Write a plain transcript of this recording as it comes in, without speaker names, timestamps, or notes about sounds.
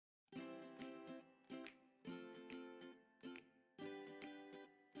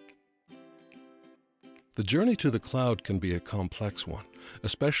The journey to the cloud can be a complex one,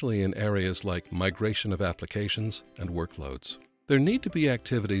 especially in areas like migration of applications and workloads. There need to be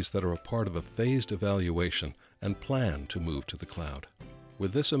activities that are a part of a phased evaluation and plan to move to the cloud.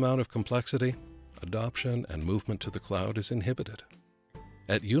 With this amount of complexity, adoption and movement to the cloud is inhibited.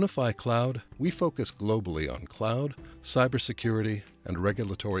 At UnifyCloud, we focus globally on cloud, cybersecurity, and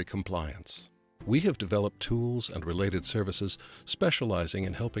regulatory compliance. We have developed tools and related services specializing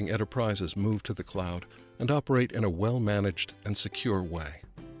in helping enterprises move to the cloud and operate in a well-managed and secure way.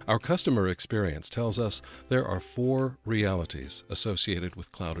 Our customer experience tells us there are 4 realities associated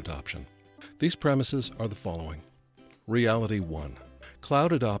with cloud adoption. These premises are the following. Reality 1.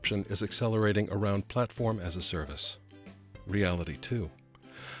 Cloud adoption is accelerating around platform as a service. Reality 2.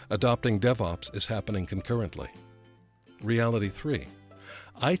 Adopting DevOps is happening concurrently. Reality 3.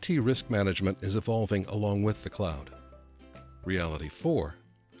 IT risk management is evolving along with the cloud. Reality 4.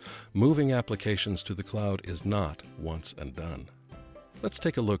 Moving applications to the cloud is not once and done. Let's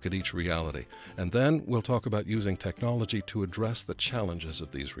take a look at each reality, and then we'll talk about using technology to address the challenges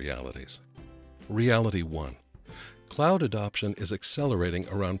of these realities. Reality 1. Cloud adoption is accelerating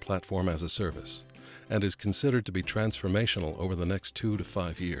around platform as a service and is considered to be transformational over the next 2 to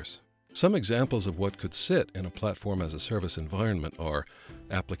 5 years. Some examples of what could sit in a platform as a service environment are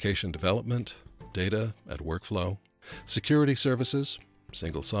application development, data and workflow, security services,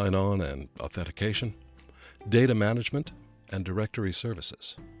 single sign-on and authentication, data management, and directory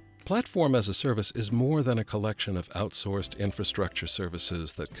services. Platform as a service is more than a collection of outsourced infrastructure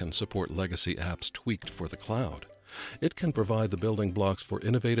services that can support legacy apps tweaked for the cloud. It can provide the building blocks for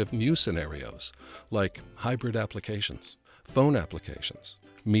innovative new scenarios like hybrid applications, phone applications,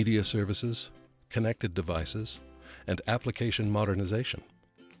 media services, connected devices, and application modernization.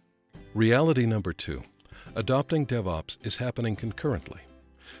 Reality number 2. Adopting DevOps is happening concurrently.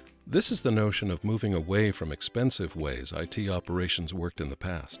 This is the notion of moving away from expensive ways IT operations worked in the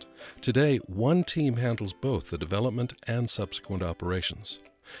past. Today, one team handles both the development and subsequent operations.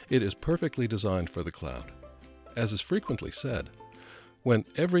 It is perfectly designed for the cloud. As is frequently said, when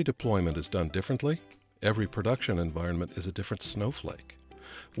every deployment is done differently, every production environment is a different snowflake.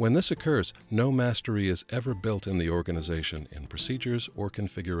 When this occurs, no mastery is ever built in the organization in procedures or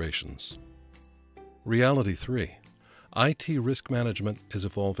configurations. Reality 3. IT risk management is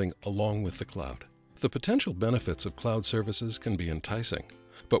evolving along with the cloud. The potential benefits of cloud services can be enticing,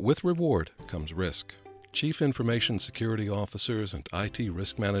 but with reward comes risk. Chief Information Security Officers and IT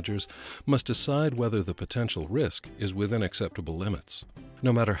risk managers must decide whether the potential risk is within acceptable limits.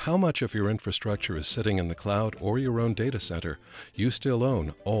 No matter how much of your infrastructure is sitting in the cloud or your own data center, you still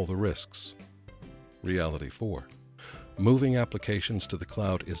own all the risks. Reality 4. Moving applications to the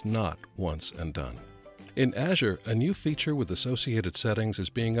cloud is not once and done. In Azure, a new feature with associated settings is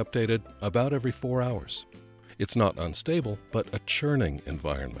being updated about every 4 hours. It's not unstable, but a churning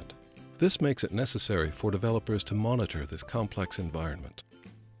environment. This makes it necessary for developers to monitor this complex environment.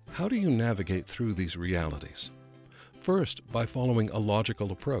 How do you navigate through these realities? First, by following a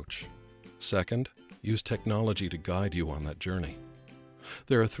logical approach. Second, use technology to guide you on that journey.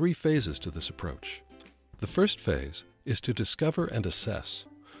 There are 3 phases to this approach. The first phase is to discover and assess,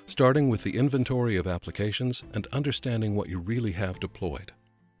 starting with the inventory of applications and understanding what you really have deployed.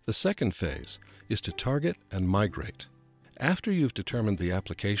 The second phase is to target and migrate. After you've determined the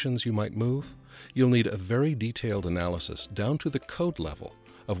applications you might move, you'll need a very detailed analysis down to the code level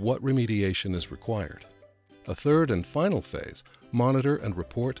of what remediation is required. A third and final phase, monitor and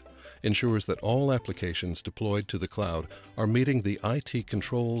report, ensures that all applications deployed to the cloud are meeting the IT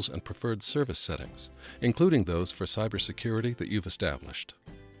controls and preferred service settings, including those for cybersecurity that you've established.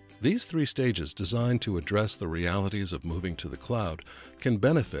 These 3 stages, designed to address the realities of moving to the cloud, can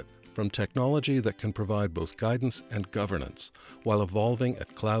benefit from technology that can provide both guidance and governance while evolving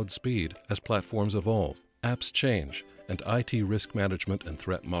at cloud speed as platforms evolve, apps change, and IT risk management and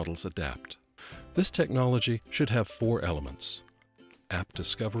threat models adapt. This technology should have 4 elements: app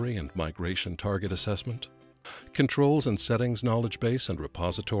discovery and migration target assessment, controls and settings knowledge base and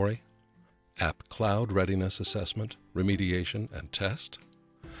repository, app cloud readiness assessment, remediation and test,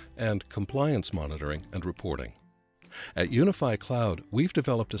 and compliance monitoring and reporting. At UnifyCloud, we've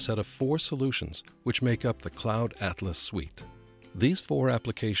developed a set of 4 solutions which make up the CloudAtlas suite. These 4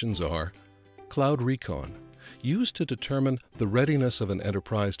 applications are Cloud Recon, used to determine the readiness of an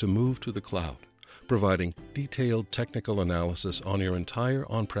enterprise to move to the cloud, providing detailed technical analysis on your entire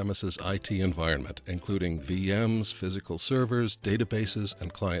on-premises IT environment, including VMs, physical servers, databases,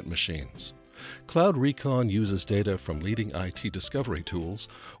 and client machines. Cloud Recon uses data from leading IT discovery tools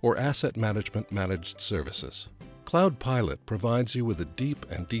or asset management managed services. Cloud Pilot provides you with a deep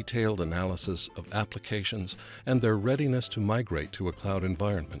and detailed analysis of applications and their readiness to migrate to a cloud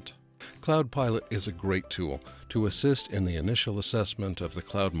environment. Cloud Pilot is a great tool to assist in the initial assessment of the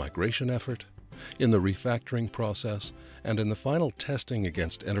cloud migration effort, in the refactoring process, and in the final testing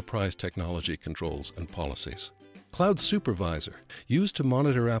against enterprise technology controls and policies. Cloud Supervisor, used to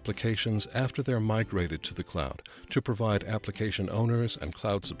monitor applications after they're migrated to the cloud, to provide application owners and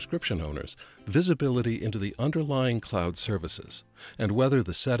cloud subscription owners visibility into the underlying cloud services and whether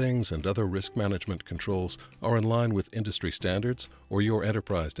the settings and other risk management controls are in line with industry standards or your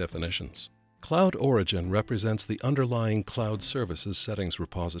enterprise definitions. Cloud Origin represents the underlying cloud services settings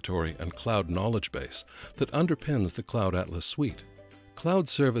repository and cloud knowledge base that underpins the CloudAtlas suite. Cloud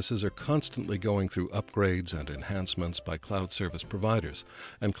services are constantly going through upgrades and enhancements by cloud service providers,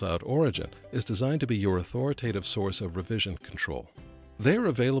 and Cloud Origin is designed to be your authoritative source of revision control. They are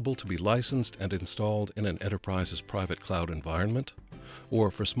available to be licensed and installed in an enterprise's private cloud environment, or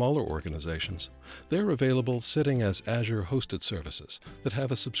for smaller organizations, they're available sitting as Azure hosted services that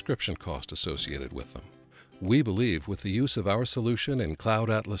have a subscription cost associated with them. We believe with the use of our solution in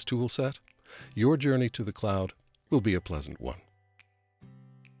CloudAtlas toolset, your journey to the cloud will be a pleasant one.